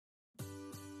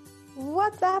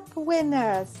What's up,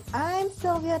 winners? I'm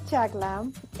Sylvia Chagla,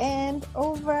 and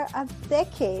over a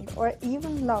decade or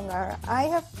even longer, I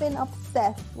have been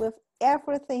obsessed with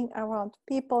everything around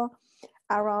people,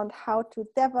 around how to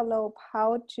develop,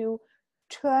 how to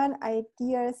turn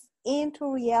ideas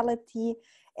into reality,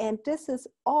 and this is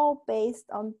all based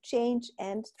on change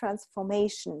and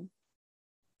transformation,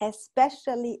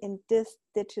 especially in this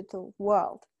digital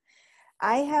world.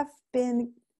 I have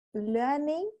been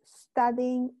learning,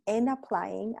 studying, and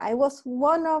applying. I was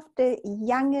one of the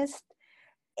youngest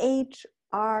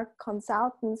HR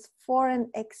consultants for an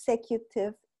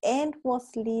executive and was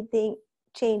leading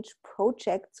change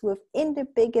projects within the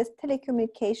biggest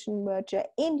telecommunication merger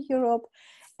in Europe.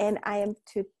 And I am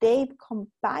today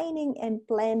combining and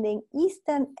blending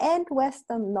Eastern and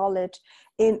Western knowledge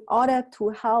in order to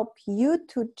help you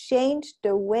to change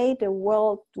the way the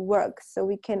world works so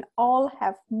we can all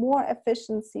have more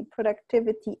efficiency,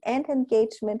 productivity, and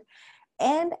engagement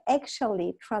and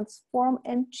actually transform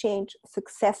and change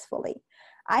successfully.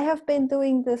 I have been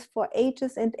doing this for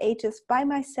ages and ages by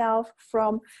myself,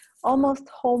 from almost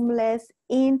homeless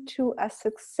into a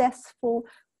successful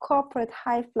corporate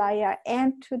high flyer,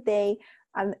 and today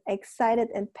I'm excited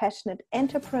and passionate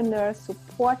entrepreneur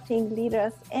supporting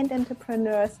leaders and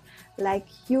entrepreneurs like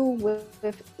you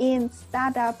within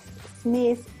startups,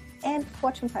 SMEs, and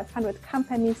Fortune 500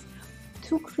 companies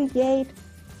to create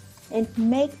and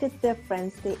make the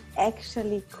difference they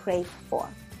actually crave for.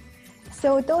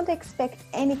 So don't expect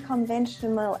any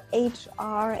conventional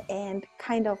HR and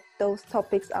kind of those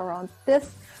topics around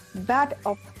this, but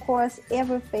of course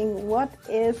everything what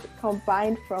is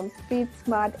combined from Street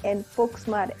Smart and Book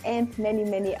Smart and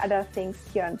many other things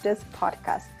here on this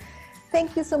podcast.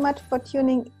 Thank you so much for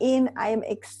tuning in. I am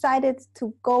excited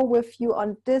to go with you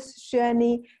on this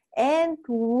journey and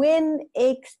win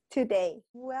X today.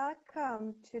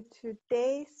 Welcome to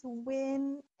today's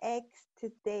Win X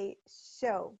Today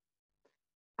show.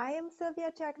 I am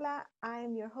Sylvia Chagla. I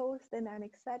am your host, and I'm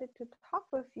excited to talk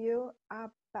with you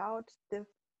about the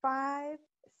 5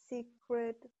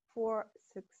 secrets for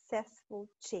successful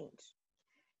change.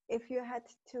 If you had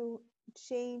to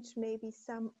change maybe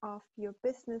some of your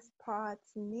business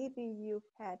parts, maybe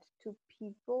you've had to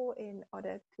pivot in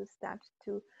order to start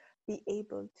to be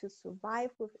able to survive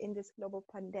within this global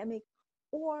pandemic,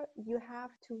 or you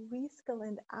have to reskill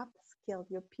and upskill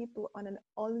your people on an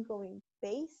ongoing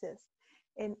basis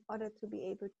in order to be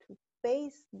able to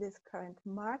face this current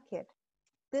market,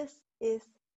 this is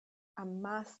a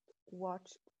must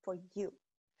watch for you.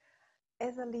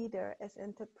 As a leader, as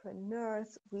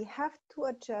entrepreneurs, we have to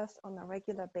adjust on a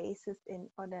regular basis in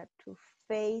order to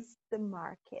face the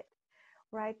market.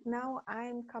 Right now,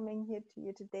 I'm coming here to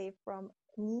you today from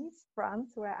Nice,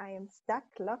 France, where I am stuck,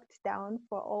 locked down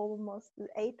for almost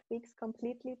 8 weeks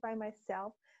completely by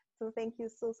myself. So thank you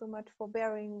so much for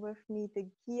bearing with me. The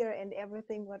gear and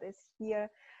everything what is here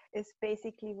is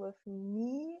basically with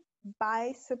me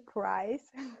by surprise.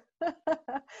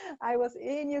 I was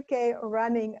in UK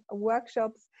running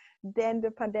workshops, then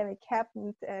the pandemic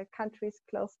happened, countries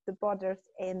closed the borders,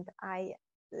 and I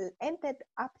ended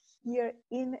up here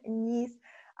in Nice.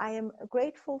 I am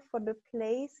grateful for the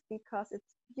place because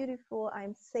it's beautiful.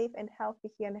 I'm safe and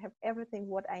healthy here and have everything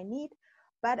what I need.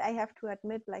 But I have to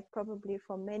admit, like probably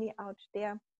for many out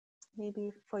there,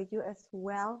 maybe for you as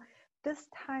well, this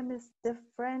time is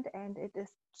different and it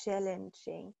is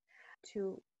challenging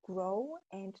to grow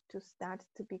and to start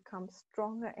to become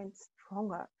stronger and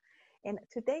stronger. And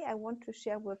today I want to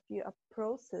share with you a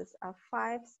process, a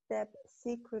 5-step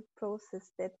secret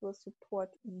process that will support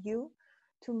you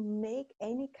to make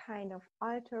any kind of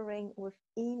altering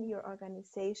within your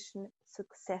organization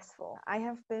successful. I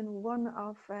have been one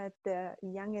of the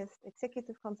youngest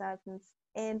executive consultants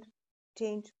and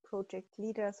change project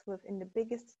leaders within the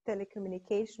biggest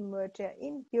telecommunication merger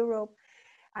in Europe.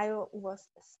 I was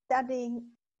studying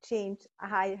change.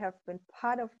 I have been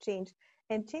part of change,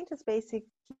 and change is basically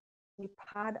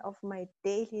part of my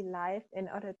daily life in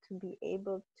order to be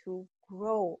able to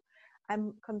grow.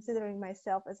 I'm considering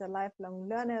myself as a lifelong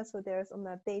learner, so there's on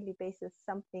a daily basis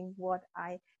something what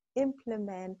I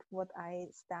implement, what I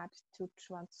start to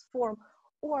transform,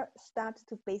 or start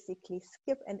to basically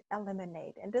skip and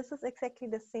eliminate. And this is exactly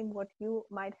the same what you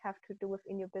might have to do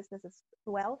within your business as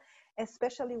well,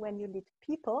 especially when you lead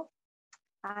people.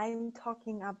 I'm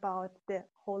talking about the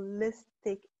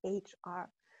holistic HR.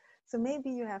 So maybe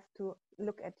you have to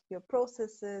look at your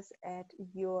processes, at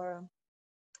your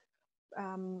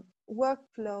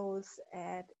workflows,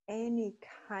 at any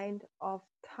kind of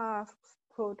tasks,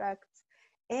 products,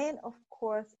 and of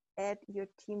course at your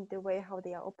team, the way how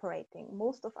they are operating.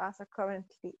 Most of us are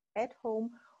currently at home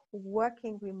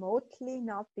working remotely,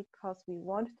 not because we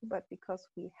want to, but because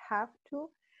we have to.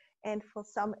 And for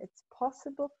some, it's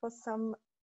possible for some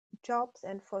jobs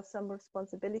and for some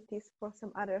responsibilities, for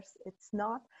some others, it's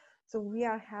not. So we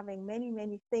are having many,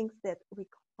 many things that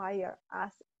require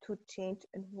us to change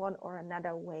in one or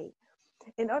another way.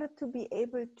 In order to be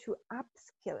able to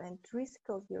upskill and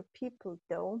reskill your people,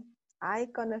 though,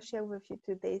 I'm gonna share with you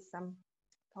today some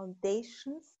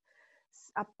foundations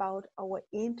about our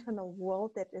internal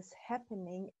world that is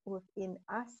happening within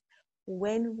us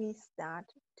when we start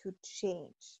to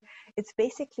change. It's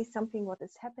basically something what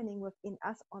is happening within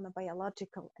us on a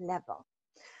biological level.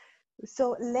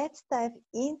 So let's dive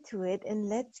into it and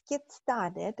let's get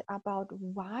started about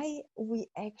why we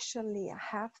actually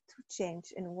have to change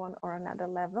in one or another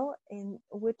level, in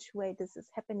which way this is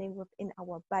happening within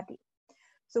our body.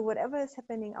 So whatever is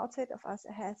happening outside of us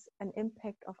has an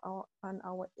impact on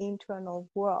our internal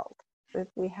world. If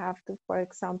we have to, for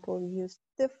example, use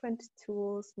different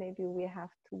tools, maybe we have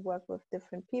to work with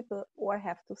different people or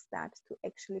have to start to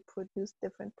actually produce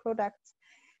different products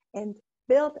and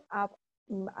build up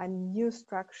a new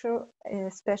structure,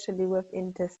 especially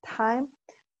within this time.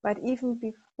 But even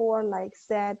before, like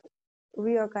said,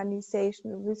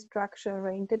 reorganization,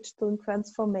 restructuring, digital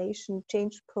transformation,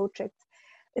 change projects,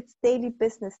 it's daily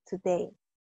business today.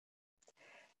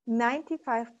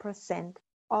 95%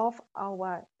 of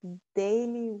our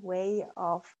daily way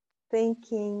of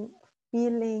thinking,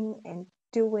 feeling, and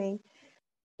doing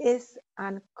is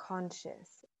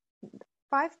unconscious.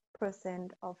 5%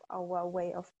 of our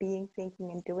way of being,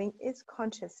 thinking, and doing is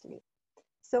consciously.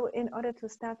 So in order to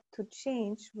start to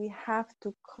change, we have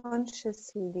to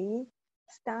consciously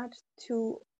start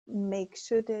to make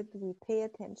sure that we pay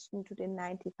attention to the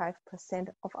 95%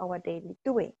 of our daily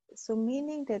doing. So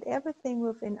meaning that everything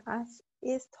within us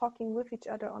is talking with each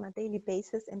other on a daily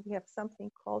basis, and we have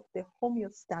something called the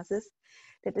homeostasis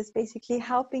that is basically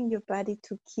helping your body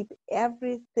to keep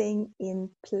everything in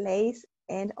place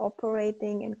and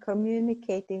operating and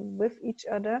communicating with each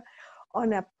other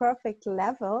on a perfect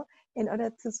level in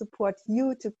order to support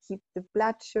you to keep the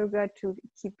blood sugar, to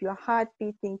keep your heart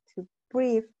beating, to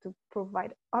breathe, to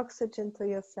provide oxygen to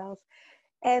your cells,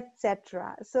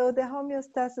 etc. So the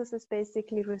homeostasis is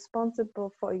basically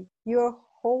responsible for your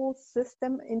whole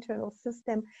system, internal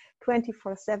system,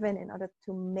 24/7 in order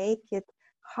to make it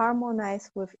harmonize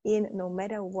within, no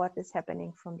matter what is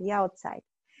happening from the outside.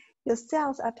 Your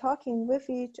cells are talking with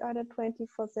each other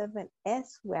 24/7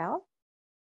 as well.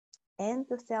 And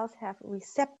the cells have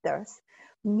receptors,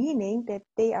 meaning that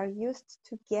they are used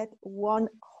to get one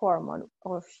hormone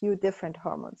or a few different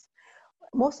hormones.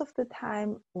 Most of the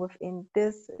time within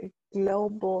this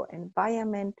global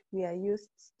environment, we are used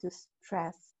to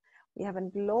stress. We have a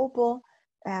global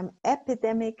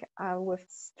epidemic with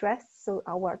stress, so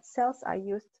our cells are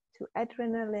used to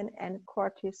adrenaline and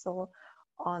cortisol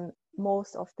on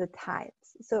most of the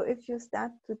times. So if you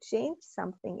start to change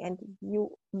something and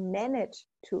you manage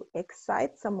to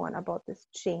excite someone about this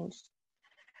change,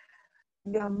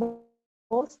 you are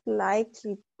most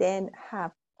likely then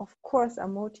have, of course, a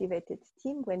motivated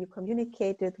team when you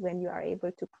communicate it, when you are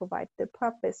able to provide the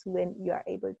purpose, when you are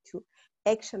able to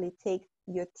actually take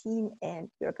your team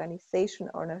and your organization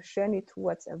on a journey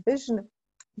towards a vision,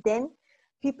 then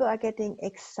people are getting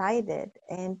excited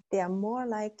and they are more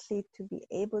likely to be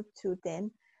able to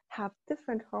then have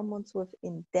different hormones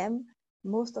within them.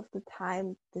 Most of the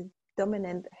time, the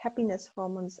dominant happiness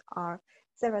hormones are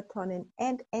serotonin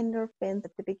and endorphins.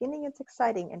 At the beginning, it's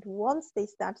exciting. And once they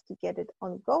start to get it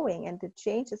ongoing and the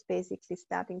change is basically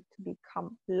starting to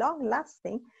become long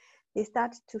lasting, they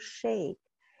start to shake.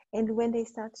 And when they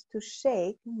start to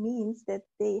shake, means that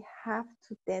they have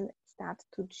to then start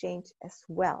to change as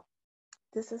well.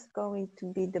 This is going to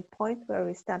be the point where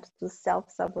we start to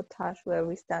self-sabotage, where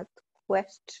we start to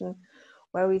question,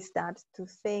 where we start to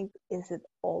think, is it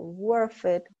all worth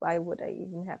it? Why would I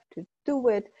even have to do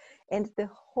it? And the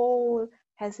whole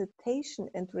hesitation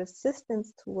and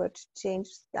resistance towards change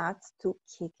starts to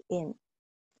kick in.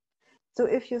 So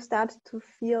if you start to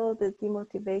feel the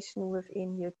demotivation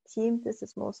within your team, this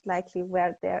is most likely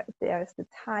where there is the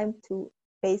time to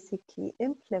basically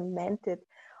implement it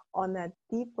on a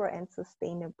deeper and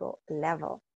sustainable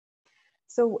level.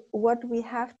 So what we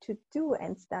have to do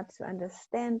and start to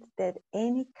understand that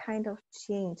any kind of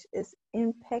change is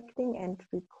impacting and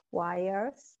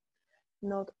requires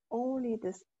not only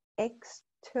this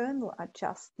external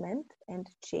adjustment and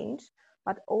change,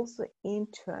 but also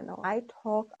internal. I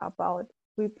talk about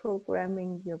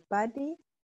reprogramming your body,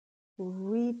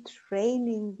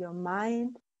 retraining your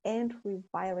mind, and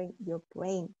rewiring your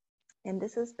brain. And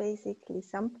this is basically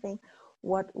something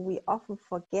what we often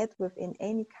forget within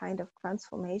any kind of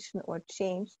transformation or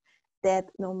change, that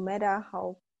no matter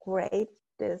how great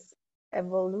this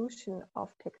evolution of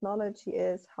technology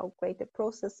is, how great the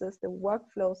processes, the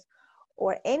workflows,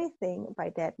 or anything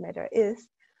by that matter is,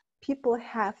 people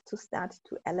have to start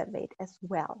to elevate as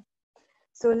well.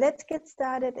 So let's get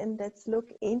started and let's look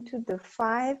into the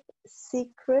 5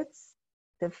 secrets,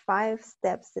 the 5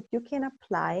 steps that you can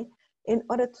apply in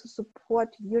order to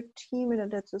support your team, in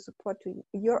order to support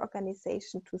your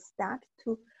organization to start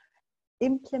to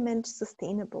implement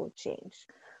sustainable change.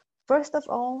 First of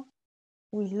all,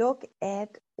 we look at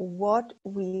what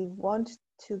we want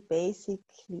to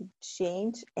basically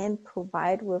change and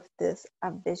provide with this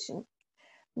a vision.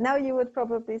 Now you would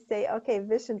probably say, okay,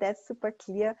 vision, that's super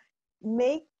clear.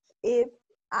 Make it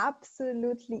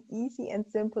absolutely easy and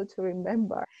simple to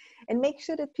remember, and make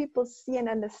sure that people see and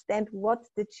understand what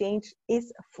the change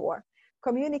is for.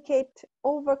 Communicate,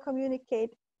 over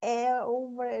communicate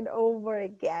over and over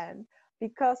again,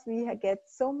 because we get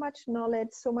so much knowledge,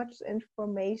 so much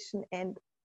information, and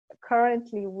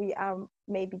currently we are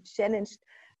maybe challenged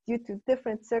due to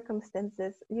different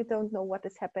circumstances. You don't know what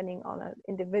is happening on an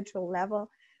individual level.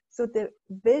 So the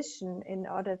vision, in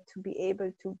order to be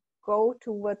able to go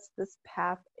towards this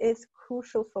path, is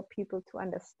crucial for people to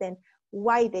understand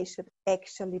why they should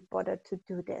actually bother to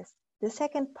do this. The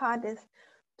second part is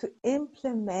to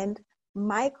implement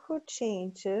micro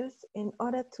changes in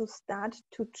order to start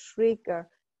to trigger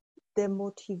the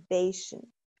motivation.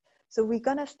 So we're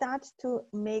going to start to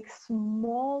make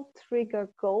small trigger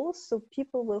goals, so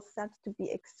people will start to be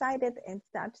excited and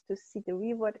start to see the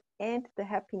reward, and the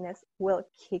happiness will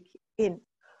kick in.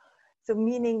 So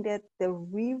meaning that the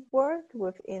reward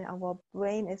within our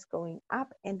brain is going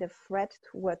up and the threat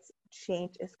towards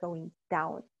change is going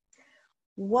down.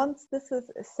 Once this is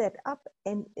set up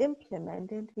and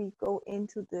implemented, we go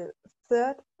into the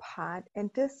third part, and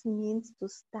this means to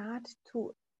start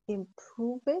to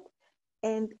improve it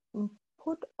and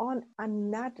put on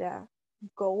another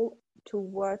goal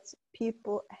towards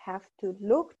people have to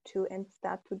look to and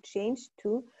start to change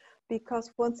to.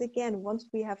 Because once again, once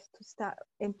we have to start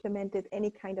implemented any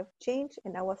kind of change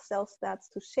and our self starts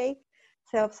to shake,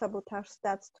 self-sabotage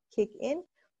starts to kick in,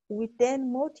 we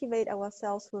then motivate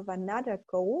ourselves with another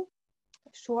goal,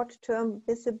 short-term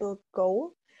visible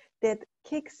goal, that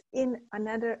kicks in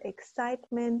another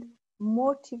excitement,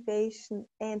 motivation,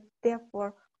 and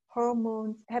therefore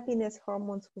hormones, happiness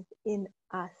hormones within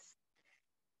us.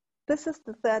 This is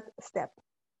the third step.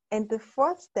 And the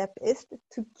fourth step is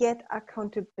to get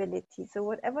accountability. So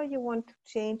whatever you want to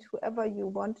change, whoever you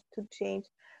want to change,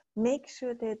 make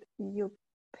sure that you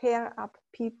pair up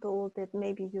people, that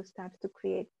maybe you start to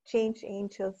create change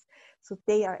angels, so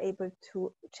they are able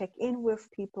to check in with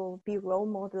people, be role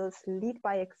models, lead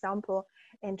by example,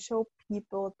 and show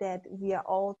people that we are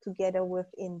all together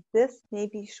within this.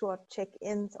 Maybe short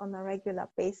check-ins on a regular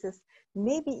basis,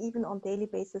 maybe even on daily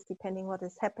basis, depending what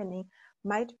is happening,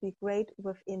 might be great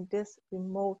within this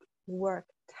remote work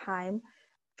time.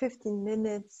 15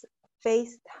 minutes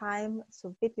FaceTime,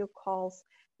 so video calls,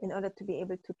 in order to be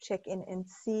able to check in and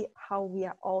see how we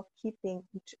are all keeping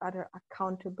each other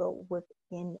accountable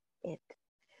within it.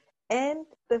 And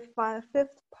the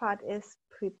fifth part is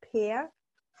prepare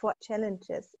for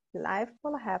challenges. Life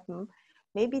will happen.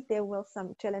 Maybe there will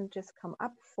some challenges come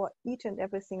up for each and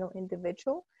every single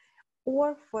individual,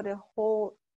 or for the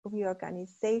whole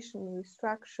reorganization,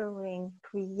 restructuring.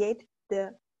 Create the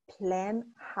plan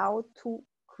how to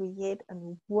create a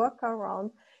workaround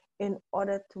in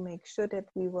order to make sure that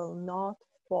we will not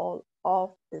fall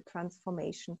off the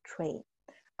transformation train.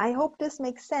 I hope this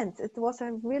makes sense. It was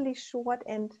a really short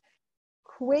and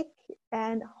quick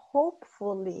and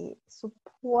hopefully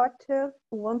supportive.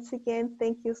 Once again,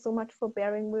 thank you so much for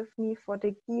bearing with me for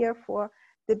the gear, for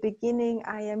the beginning.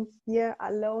 I am here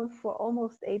alone for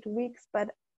almost 8 weeks, but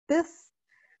this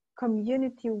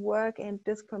community work and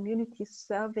this community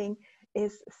serving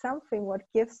is something what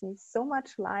gives me so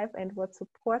much life and what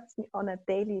supports me on a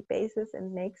daily basis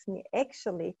and makes me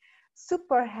actually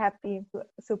super happy to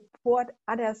support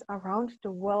others around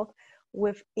the world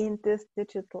within this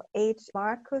digital age.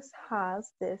 Markus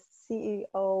Haas, the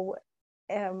CEO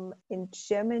in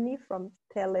Germany from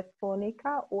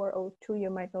Telefonica or O2, you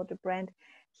might know the brand,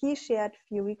 he shared a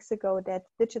few weeks ago that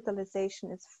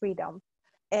digitalization is freedom.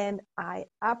 And I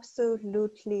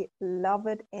absolutely love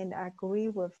it and agree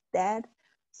with that.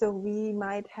 So we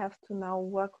might have to now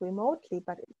work remotely,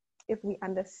 but if we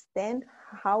understand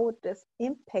how this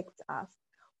impacts us,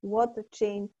 what the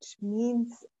change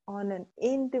means on an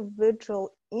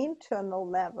individual internal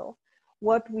level,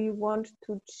 what we want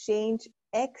to change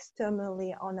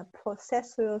externally on a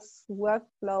processes,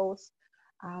 workflows,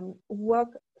 work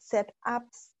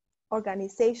setups,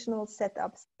 organizational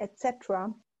setups,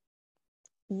 etc.,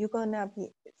 you're gonna be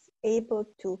able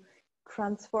to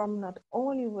transform not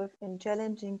only within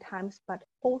challenging times, but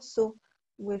also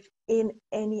within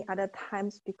any other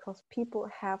times, because people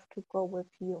have to go with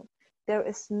you. There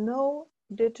is no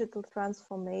digital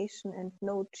transformation and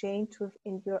no change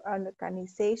within your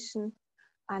organization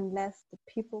unless the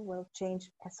people will change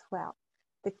as well.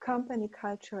 The company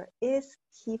culture is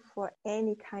key for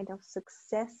any kind of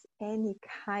success, any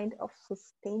kind of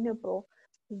sustainable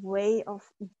way of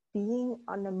being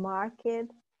on the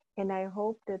market. And I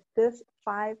hope that this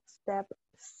 5-step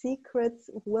secrets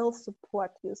will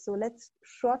support you. So let's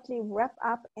shortly wrap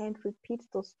up and repeat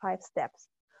those 5 steps.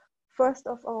 First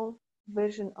of all,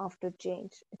 vision of the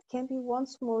change. It can be one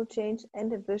small change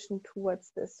and a vision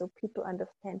towards this so people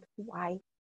understand why.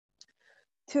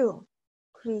 2,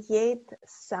 create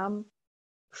some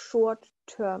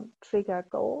short-term trigger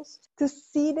goals to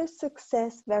see the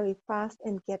success very fast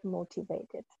and get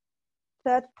motivated.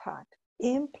 Third part,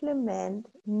 implement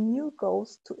new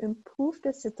goals to improve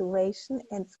the situation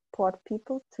and support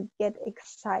people to get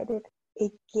excited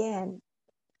again.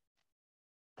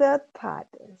 Third part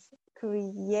is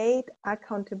create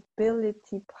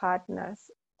accountability partners,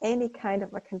 any kind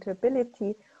of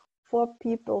accountability for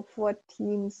people, for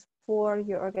teams, for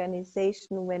your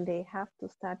organization when they have to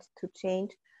start to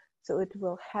change, so it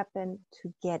will happen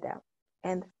together.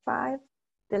 And 5,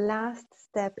 the last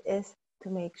step is to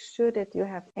make sure that you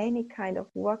have any kind of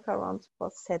workarounds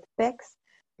for setbacks,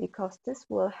 because this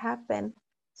will happen.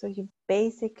 So you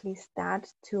basically start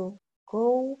to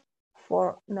go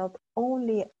for not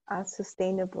only a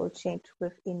sustainable change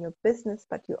within your business,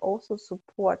 but you also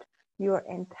support your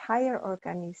entire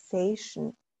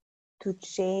organization to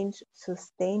change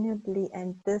sustainably.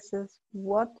 And this is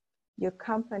what your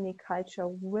company culture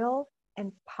will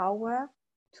empower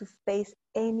to face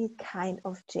any kind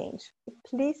of change.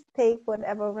 Please take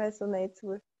whatever resonates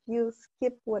with you,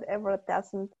 skip whatever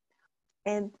doesn't,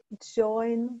 and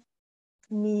join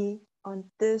me on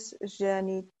this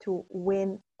journey to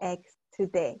win X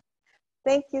today.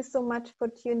 Thank you so much for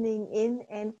tuning in,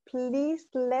 and please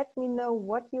let me know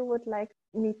what you would like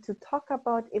me to talk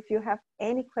about. If you have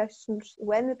any questions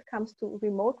when it comes to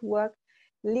remote work,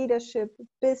 leadership,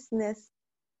 business,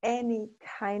 any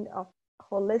kind of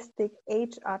holistic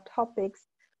HR topics,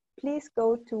 please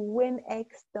go to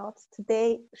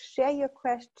winx.today, share your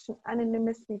question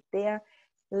anonymously there,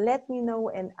 let me know,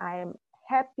 and I am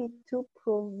happy to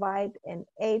provide an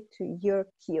aid to your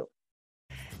queue.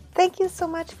 Thank you so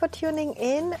much for tuning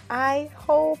in. I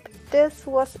hope this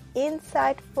was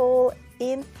insightful,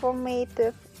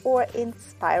 informative, or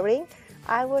inspiring.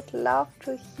 I would love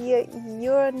to hear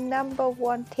your number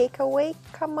one takeaway.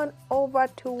 Come on over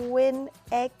to winx.today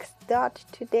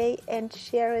and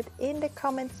share it in the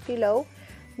comments below.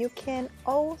 You can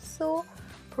also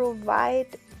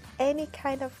provide any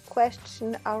kind of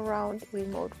question around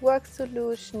remote work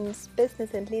solutions,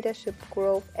 business and leadership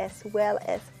growth, as well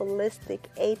as holistic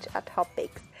HR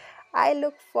topics. I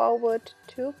look forward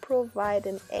to provide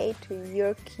an aid to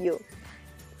your queue.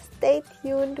 Stay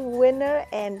tuned, winner,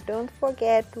 and don't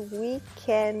forget, we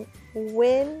can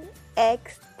win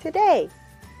X today.